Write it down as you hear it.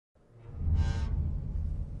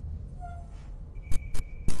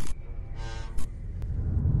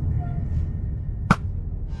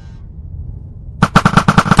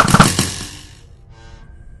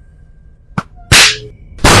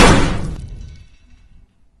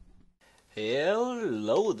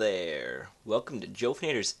Hello there. Welcome to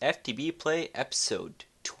Jofinator's FTB Play episode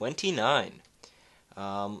 29.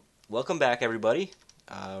 Welcome back, everybody.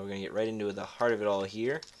 We're going to get right into the heart of it all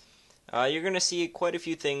here. You're going to see quite a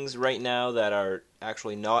few things right now that are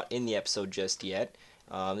actually not in the episode just yet.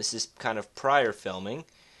 This is kind of prior filming.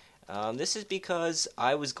 This is because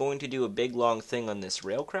I was going to do a big long thing on this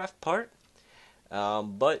railcraft part,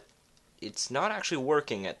 but it's not actually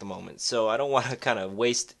working at the moment, so I don't want to kind of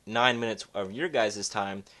waste 9 minutes of your guys'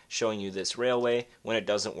 time showing you this railway when it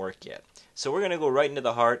doesn't work yet. So we're going to go right into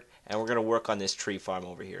the heart, and we're going to work on this tree farm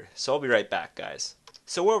over here. So I'll be right back, guys.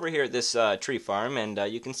 So we're over here at this tree farm, and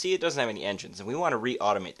you can see it doesn't have any engines, and we want to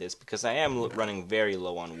re-automate this because I am running very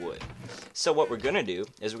low on wood. So what we're going to do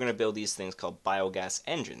is we're going to build these things called biogas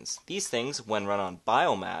engines. These things, when run on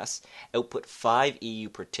biomass, output 5 EU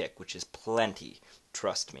per tick, which is plenty.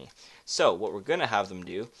 Trust me. So what we're going to have them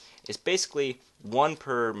do is basically one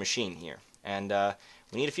per machine here. And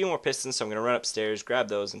we need a few more pistons, so I'm going to run upstairs, grab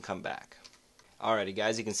those, and come back. Alrighty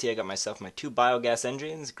guys, you can see I got myself my 2 biogas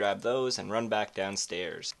engines, grab those, and run back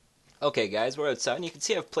downstairs. Okay guys, we're outside, and you can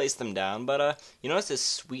see I've placed them down, but you notice this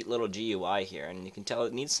sweet little GUI here, and you can tell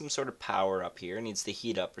it needs some sort of power up here, it needs to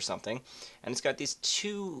heat up or something, and it's got these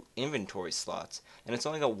 2 inventory slots, and it's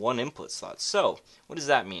only got 1 input slot. So, what does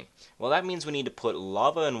that mean? Well, that means we need to put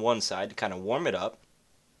lava on one side to kind of warm it up,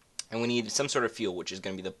 and we need some sort of fuel, which is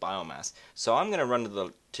going to be the biomass. So I'm going to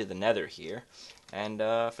run to the nether here, and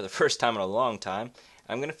for the first time in a long time,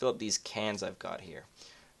 I'm going to fill up these cans I've got here.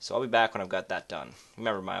 So I'll be back when I've got that done.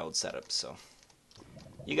 Remember my old setup, so.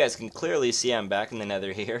 You guys can clearly see I'm back in the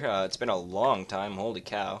nether here. It's been a long time, holy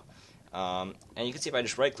cow. And you can see if I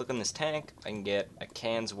just right click on this tank, I can get a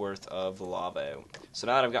can's worth of lava out. So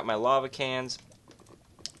now that I've got my lava cans,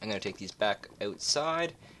 I'm going to take these back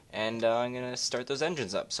outside, and I'm going to start those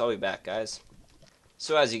engines up. So I'll be back, guys.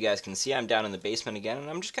 So as you guys can see, I'm down in the basement again, and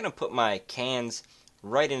I'm just going to put my cans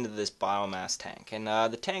right into this biomass tank. And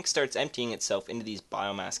the tank starts emptying itself into these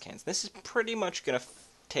biomass cans. This is pretty much going to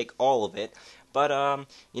take all of it, but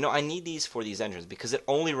you know, I need these for these engines because it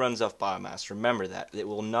only runs off biomass. Remember that. It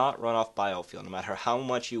will not run off biofuel, no matter how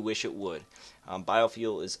much you wish it would.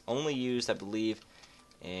 Biofuel is only used, I believe,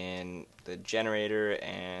 in the generator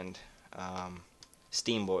and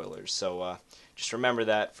steam boilers. So just remember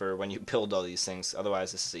that for when you build all these things.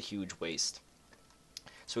 Otherwise, this is a huge waste.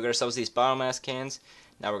 So we got ourselves these biomass cans.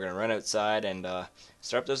 Now we're going to run outside and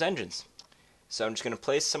start up those engines. So I'm just going to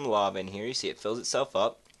place some lava in here. You see it fills itself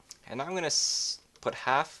up. And now I'm going to put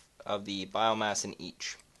half of the biomass in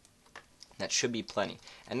each. That should be plenty.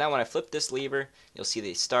 And now when I flip this lever, you'll see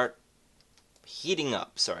they start heating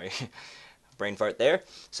up. Sorry, brain fart there.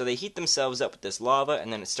 So they heat themselves up with this lava,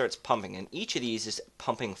 and then it starts pumping. And each of these is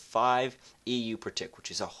pumping 5 EU per tick, which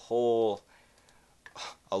is a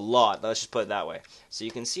lot, let's just put it that way. So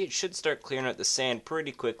you can see it should start clearing out the sand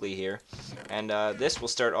pretty quickly here, and this will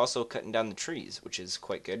start also cutting down the trees, which is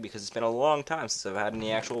quite good because it's been a long time since I've had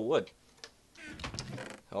any actual wood.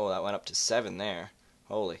 Oh, that went up to 7 there.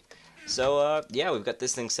 Holy. So yeah, we've got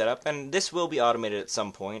this thing set up, and this will be automated at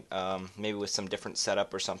some point, maybe with some different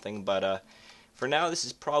setup or something, but for now this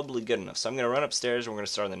is probably good enough. So I'm going to run upstairs and we're going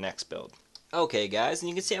to start on the next build. Okay guys, and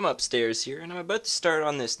you can see I'm upstairs here, and I'm about to start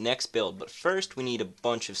on this next build, but first we need a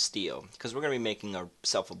bunch of steel, because we're going to be making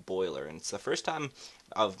ourselves a boiler, and it's the first time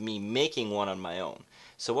of me making one on my own.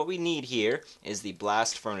 So what we need here is the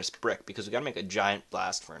blast furnace brick, because we got to make a giant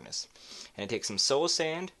blast furnace. And it takes some soul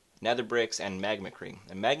sand, nether bricks, and magma cream.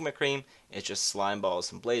 And magma cream is just slime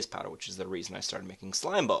balls and blaze powder, which is the reason I started making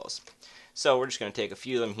slime balls. So we're just going to take a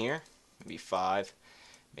few of them here, maybe 5,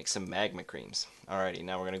 make some magma creams. Alrighty,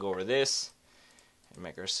 now we're going to go over this and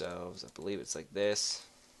make ourselves, I believe it's like this.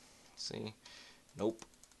 See? Nope.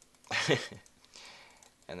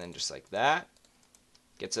 And then just like that.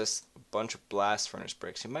 Gets us a bunch of blast furnace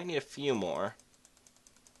bricks. We might need a few more.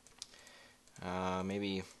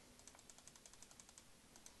 Maybe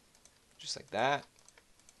just like that.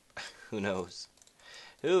 Who knows?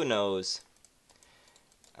 Who knows?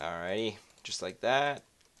 Alrighty, just like that.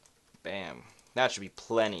 Bam. That should be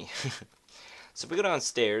plenty. So if we go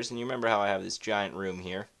downstairs, and you remember how I have this giant room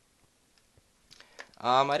here.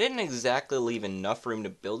 I didn't exactly leave enough room to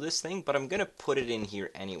build this thing, but I'm going to put it in here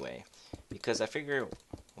anyway. Because I figure,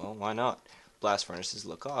 well, why not? Blast furnaces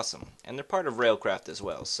look awesome. And they're part of railcraft as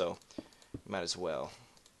well, so might as well.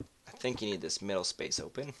 I think you need this middle space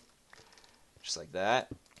open. Just like that.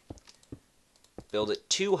 Build it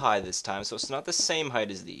too high this time, so it's not the same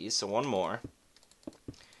height as these, so one more.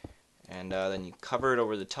 And then you cover it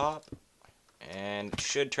over the top. And it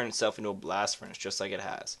should turn itself into a blast furnace, just like it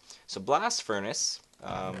has. So blast furnace,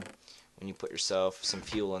 when you put yourself some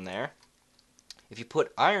fuel in there, if you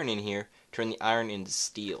put iron in here, turn the iron into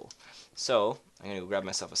steel. So I'm going to grab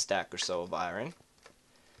myself a stack or so of iron,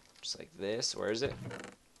 just like this. Where is it?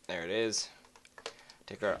 There it is.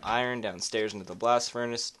 Take our iron downstairs into the blast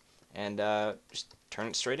furnace and just turn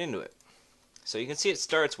it straight into it. So you can see it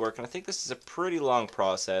starts working. I think this is a pretty long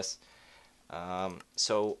process.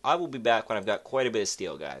 So I will be back when I've got quite a bit of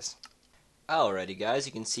steel, guys. Alrighty, guys,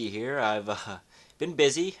 you can see here I've been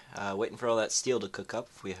busy waiting for all that steel to cook up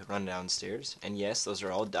if we run downstairs. And yes, those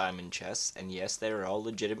are all diamond chests, and yes, they are all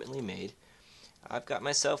legitimately made. I've got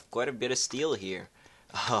myself quite a bit of steel here.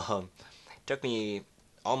 Took me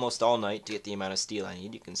almost all night to get the amount of steel I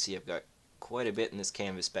need. You can see I've got quite a bit in this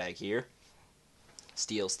canvas bag here.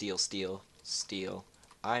 Steel, steel, steel, steel,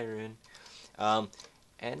 iron. You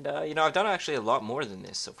know, I've done actually a lot more than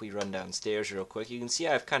this. So if we run downstairs real quick, you can see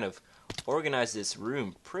I've kind of organized this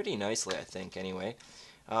room pretty nicely, I think, anyway.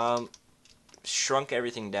 Shrunk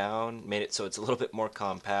everything down, made it so it's a little bit more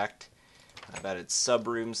compact. I've added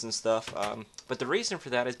sub-rooms and stuff. But the reason for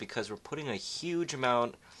that is because we're putting a huge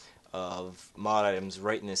amount of mod items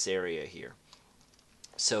right in this area here.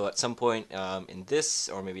 So at some point in this,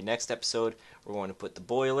 or maybe next episode, we're going to put the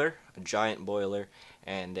boiler, a giant boiler,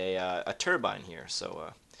 and a turbine here.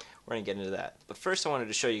 So we're going to get into that. But first I wanted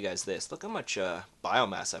to show you guys this. Look how much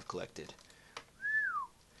biomass I've collected.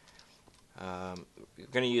 We're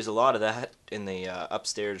going to use a lot of that in the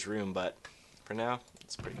upstairs room, but for now,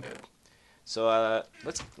 it's pretty good. So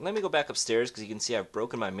let me go back upstairs, because you can see I've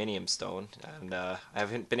broken my minium stone, and I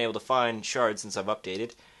haven't been able to find shards since I've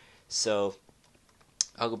updated. So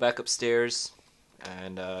I'll go back upstairs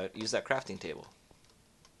and use that crafting table.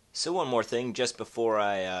 So one more thing, just before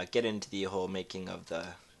I get into the whole making of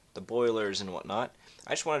the boilers and whatnot,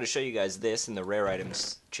 I just wanted to show you guys this in the rare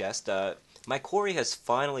items chest. My quarry has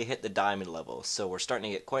finally hit the diamond level, so we're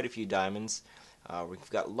starting to get quite a few diamonds. We've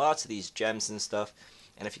got lots of these gems and stuff.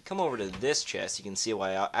 And if you come over to this chest, you can see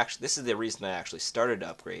why this is the reason I actually started to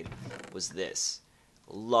upgrade, was this.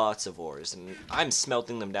 Lots of ores, and I'm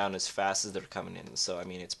smelting them down as fast as they're coming in. So I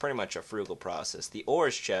mean, it's pretty much a frugal process. The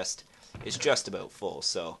ores chest is just about full,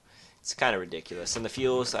 so it's kind of ridiculous. And the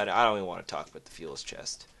fuels, I don't even want to talk about the fuels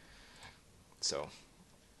chest. So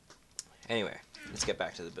anyway, let's get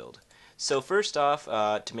back to the build. So first off,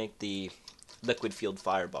 to make the liquid fueled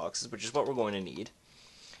fireboxes, which is what we're going to need.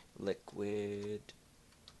 Liquid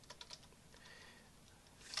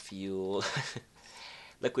fueled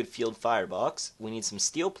firebox. We need some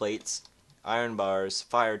steel plates, iron bars,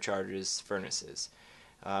 fire chargers, furnaces.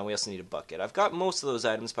 We also need a bucket. I've got most of those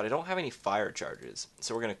items, but I don't have any fire chargers,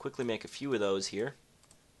 so we're going to quickly make a few of those here.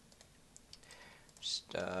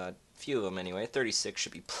 Just a few of them anyway. 36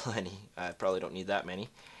 should be plenty. I probably don't need that many.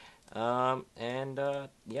 Yeah,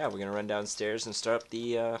 we're going to run downstairs and start up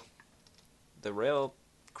the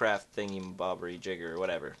railcraft thingy bobbery jigger or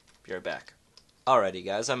whatever. Be right back. Alrighty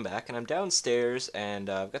guys, I'm back, and I'm downstairs, and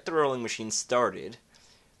I've got the rolling machine started.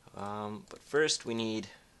 But first we need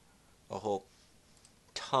a whole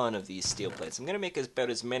ton of these steel plates. I'm going to make about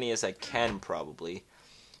as many as I can, probably.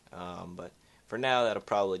 But for now, that'll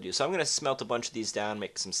probably do. So I'm going to smelt a bunch of these down,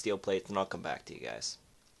 make some steel plates, and I'll come back to you guys.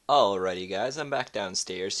 Alrighty guys, I'm back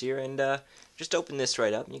downstairs here, and just open this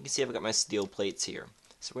right up, and you can see I've got my steel plates here.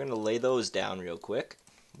 So we're going to lay those down real quick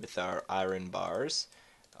with our iron bars.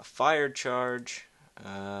 A fire charge,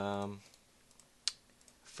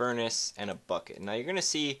 furnace, and a bucket. Now you're going to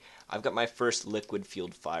see I've got my first liquid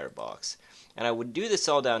fueled firebox. And I would do this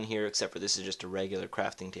all down here, except for this is just a regular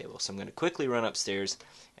crafting table. So I'm going to quickly run upstairs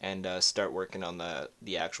and start working on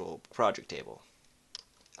the actual project table.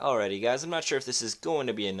 Alrighty guys, I'm not sure if this is going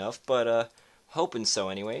to be enough, but hoping so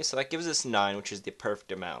anyway. So that gives us 9, which is the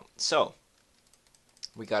perfect amount. So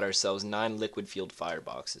we got ourselves 9 liquid fueled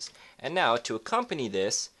fireboxes. And now, to accompany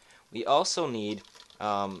this, we also need,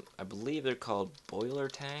 I believe they're called boiler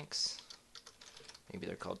tanks. Maybe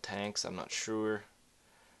they're called tanks, I'm not sure.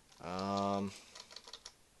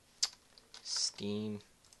 Steam.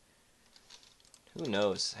 Who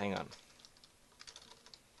knows? Hang on.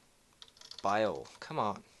 Come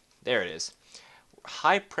on. There it is.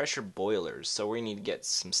 High pressure boilers. So we need to get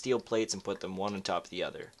some steel plates and put them one on top of the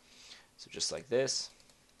other. So just like this.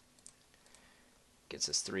 Gets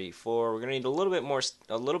us 3, 4. We're gonna need a little bit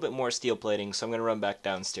more steel plating, so I'm gonna run back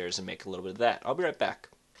downstairs and make a little bit of that. I'll be right back.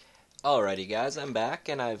 Alrighty guys, I'm back,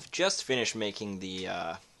 and I've just finished making the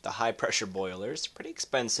high pressure boilers. Pretty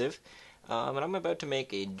expensive, and I'm about to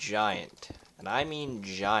make a giant, and I mean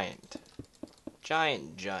giant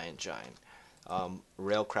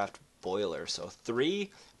railcraft boiler. So 3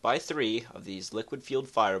 by 3 of these liquid fueled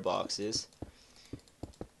fireboxes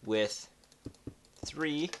with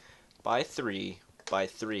 3 by 3 by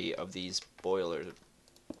 3 of these boiler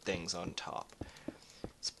things on top.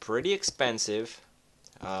 It's pretty expensive,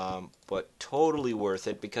 but totally worth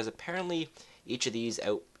it, because apparently each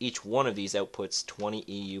one of these outputs 20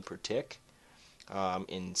 EU per tick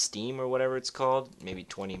in Steam or whatever it's called. Maybe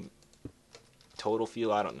 20 total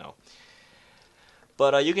fuel, I don't know.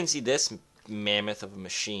 But you can see this mammoth of a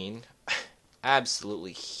machine,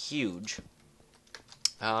 absolutely huge.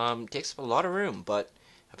 Takes up a lot of room, but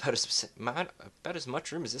about as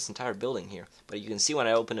much room as this entire building here. But you can see when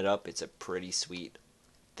I open it up, it's a pretty sweet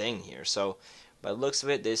thing here. So by the looks of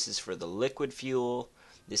it, this is for the liquid fuel,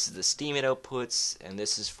 this is the steam it outputs, and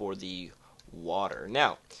this is for the water.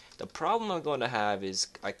 Now, the problem I'm going to have is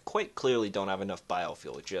I quite clearly don't have enough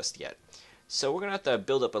biofuel just yet. So we're going to have to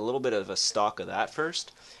build up a little bit of a stock of that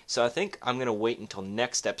first. So I think I'm going to wait until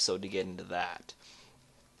next episode to get into that.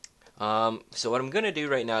 So what I'm going to do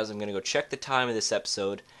right now is I'm going to go check the time of this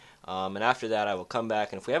episode. And after that I will come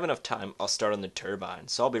back, and if we have enough time, I'll start on the turbine.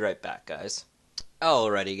 So I'll be right back, guys.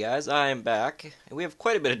 Alrighty guys, I am back, and we have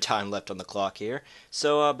quite a bit of time left on the clock here.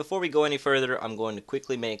 So before we go any further, I'm going to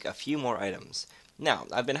quickly make a few more items. Now,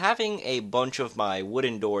 I've been having a bunch of my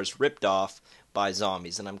wooden doors ripped off by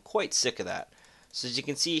zombies, and I'm quite sick of that. So as you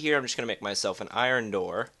can see here, I'm just going to make myself an iron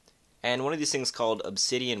door, and one of these things called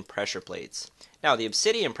obsidian pressure plates. Now, the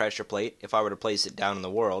obsidian pressure plate, if I were to place it down in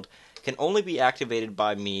the world, can only be activated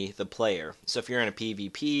by me, the player. So if you're in a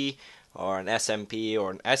PvP, or an SMP,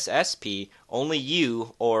 or an SSP, only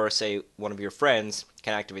you, or say one of your friends,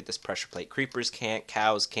 can activate this pressure plate. Creepers can't,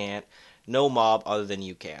 cows can't, no mob other than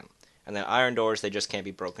you can. And then iron doors, they just can't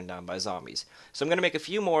be broken down by zombies. So I'm going to make a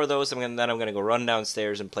few more of those, and then I'm going to go run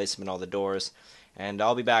downstairs and place them in all the doors. And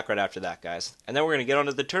I'll be back right after that, guys. And then we're going to get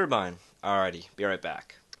onto the turbine. Alrighty, be right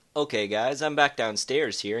back. Okay guys, I'm back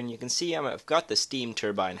downstairs here, and you can see I've got the steam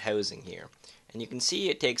turbine housing here. And you can see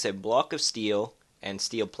it takes a block of steel and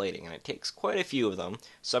steel plating, and it takes quite a few of them.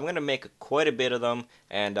 So I'm going to make quite a bit of them,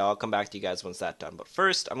 and I'll come back to you guys once that's done. But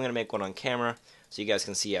first, I'm going to make one on camera so you guys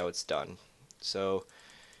can see how it's done. So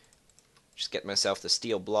just get myself the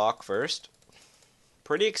steel block first.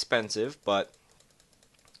 Pretty expensive, but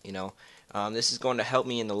you know, this is going to help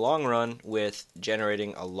me in the long run with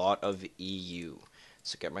generating a lot of EU.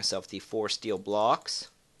 So get myself the 4 steel blocks,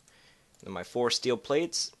 and my 4 steel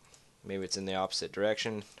plates. Maybe it's in the opposite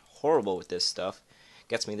direction. Horrible with this stuff.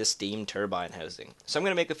 Gets me this steam turbine housing. So I'm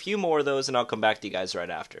going to make a few more of those, and I'll come back to you guys right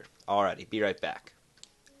after. Alrighty, be right back.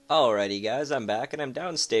 Alrighty guys, I'm back, and I'm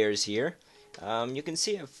downstairs here. You can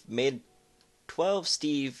see I've made 12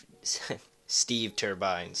 steam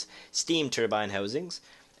turbine housings,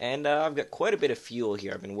 and I've got quite a bit of fuel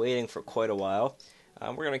here. I've been waiting for quite a while.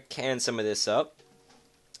 We're going to can some of this up,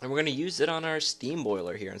 and we're going to use it on our steam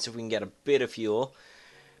boiler here, and see if we can get a bit of fuel.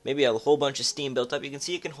 Maybe a whole bunch of steam built up. You can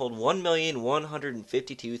see it can hold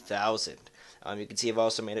 1,152,000. You can see I've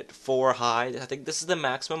also made it 4 high. I think this is the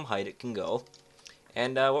maximum height it can go.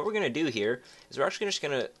 And what we're going to do here is we're actually just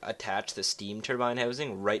going to attach the steam turbine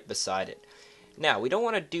housing right beside it. Now, we don't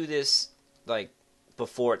want to do this like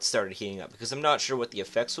before it started heating up, because I'm not sure what the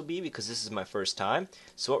effects will be, because this is my first time.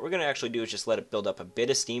 So what we're going to actually do is just let it build up a bit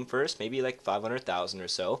of steam first, maybe like 500,000 or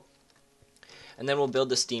so. And then we'll build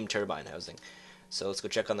the steam turbine housing. So let's go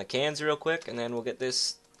check on the cans real quick, and then we'll get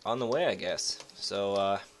this on the way, I guess.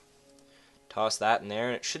 So toss that in there,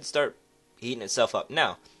 and it should start heating itself up.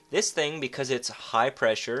 Now, this thing, because it's high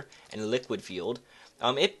pressure and liquid fueled,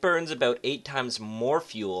 it burns about 8 times more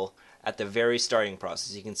fuel at the very starting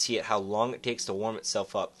process. You can see how long it takes to warm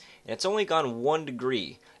itself up. And it's only gone 1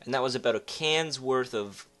 degree, and that was about a can's worth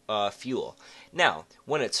of fuel. Now,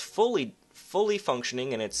 when it's fully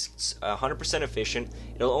functioning and it's 100% efficient,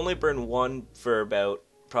 it'll only burn 1 for about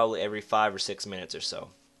probably every 5 or 6 minutes or so.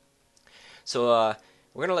 So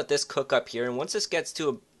we're gonna let this cook up here, and once this gets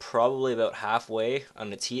to probably about halfway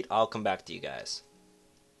on its heat, I'll come back to you guys.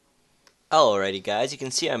 Alrighty guys, you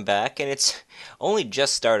can see I'm back, and it's only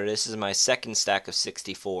just started. This is my second stack of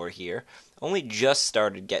 64 here. Only just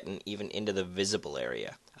started getting even into the visible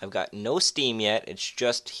area. I've got no steam yet, it's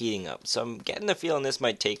just heating up. So I'm getting the feeling this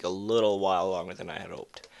might take a little while longer than I had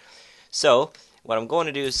hoped. So, what I'm going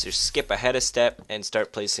to do is just skip ahead a step and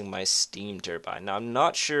start placing my steam turbine. Now, I'm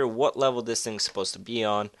not sure what level this thing's supposed to be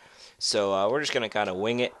on, so we're just going to kind of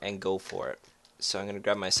wing it and go for it. So I'm going to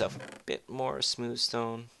grab myself a bit more smooth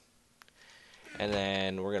stone, and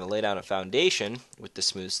then we're going to lay down a foundation with the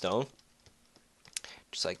smooth stone,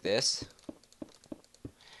 just like this.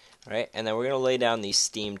 Alright, and then we're going to lay down the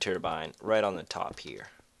steam turbine right on the top here.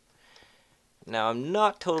 Now, I'm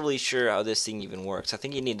not totally sure how this thing even works. I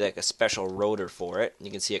think you need like a special rotor for it.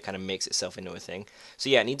 You can see it kind of makes itself into a thing.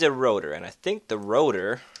 So yeah, it needs a rotor, and I think the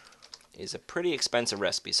rotor is a pretty expensive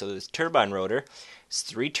recipe. So this turbine rotor is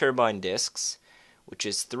 3 turbine discs, which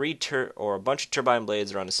is a bunch of turbine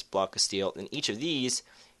blades around a block of steel, and each of these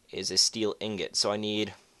is a steel ingot. So I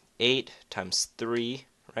need 8 times 3,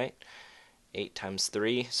 right? 8 times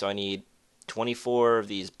 3. So I need 24 of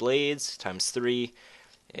these blades times 3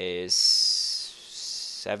 is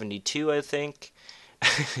 72, I think.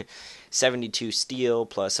 72 steel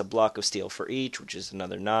plus a block of steel for each, which is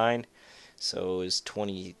another 9. So is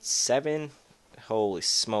 27. Holy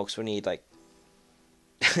smokes, we need like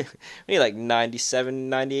 97,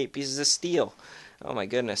 98 pieces of steel. Oh my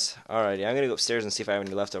goodness. Alrighty, I'm gonna go upstairs and see if I have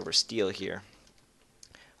any leftover steel here.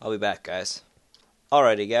 I'll be back, guys.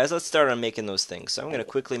 Alrighty, guys, let's start on making those things. So I'm gonna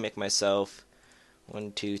quickly make myself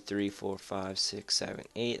 1, 2, 3, 4, 5, 6, 7,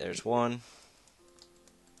 8. There's 1.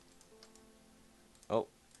 Oh.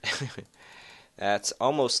 That's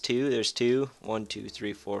almost 2. There's 2. 1, 2,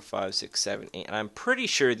 3, 4, 5, 6, 7, 8. And I'm pretty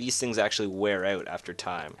sure these things actually wear out after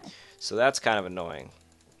time. So that's kind of annoying.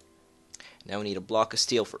 Now we need a block of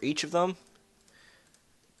steel for each of them.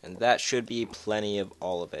 And that should be plenty of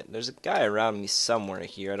all of it. There's a guy around me somewhere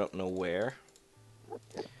here. I don't know where.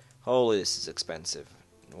 Holy, this is expensive.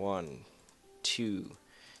 1, 2,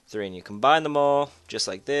 3. And you combine them all, just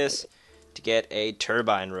like this, to get a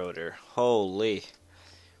turbine rotor. Holy.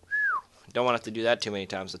 Don't want to have to do that too many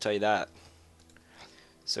times, I'll tell you that.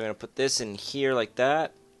 So I'm going to put this in here like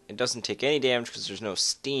that. It doesn't take any damage because there's no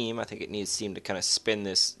steam. I think it needs steam to kind of spin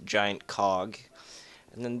this giant cog.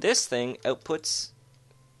 And then this thing outputs...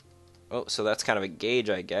 Oh, so that's kind of a gauge,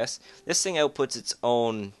 I guess. This thing outputs its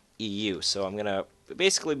own EU. So I'm going to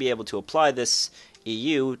basically be able to apply this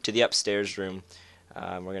EU to the upstairs room.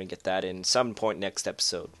 We're going to get that in some point next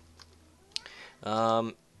episode.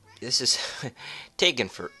 This is taking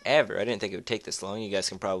forever. I didn't think it would take this long. You guys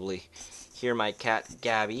can probably hear my cat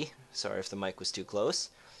Gabby. Sorry if the mic was too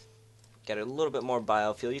close. Got a little bit more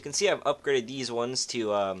biofuel. You can see I've upgraded these ones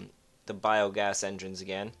to the biogas engines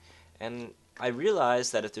again. And I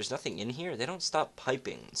realized that if there's nothing in here, they don't stop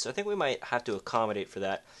piping. So I think we might have to accommodate for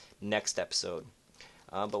that next episode.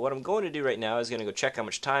 But what I'm going to do right now is going to go check how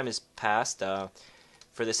much time has passed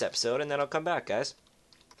for this episode, and then I'll come back, guys.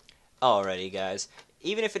 Alrighty, guys.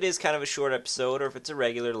 Even if it is kind of a short episode, or if it's a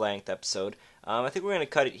regular length episode, I think we're going to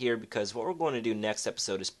cut it here because what we're going to do next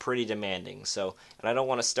episode is pretty demanding. So, and I don't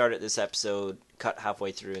want to start at this episode, cut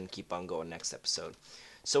halfway through, and keep on going next episode.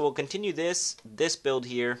 So we'll continue this build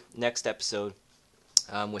here next episode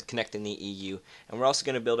with connecting the EU, and we're also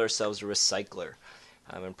going to build ourselves a recycler,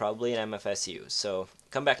 and probably an MFSU. So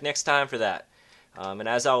come back next time for that. And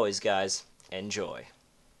as always, guys, enjoy.